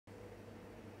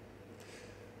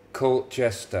Court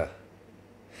Jester.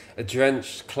 A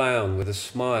drenched clown with a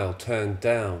smile turned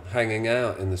down, hanging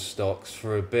out in the stocks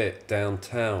for a bit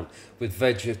downtown, with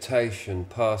vegetation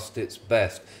past its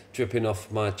best, dripping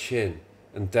off my chin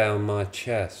and down my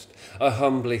chest. I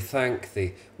humbly thank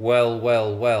thee,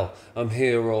 well, I'm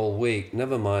here all week,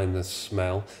 never mind the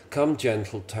smell. Come,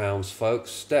 gentle townsfolk,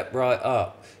 step right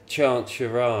up, chance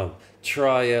your arm,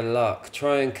 try your luck,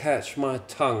 try and catch my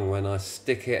tongue when I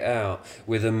stick it out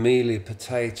with a mealy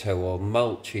potato or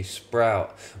mulchy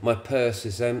sprout. My purse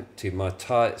is empty, my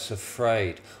tights are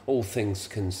frayed, all things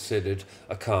considered,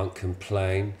 I can't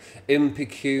complain.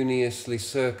 Impecuniously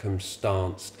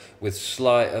circumstanced, with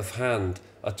sleight of hand,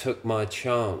 I took my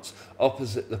chance,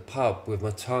 opposite the pub with my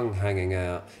tongue hanging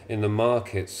out, in the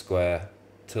market square,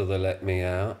 till they let me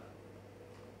out.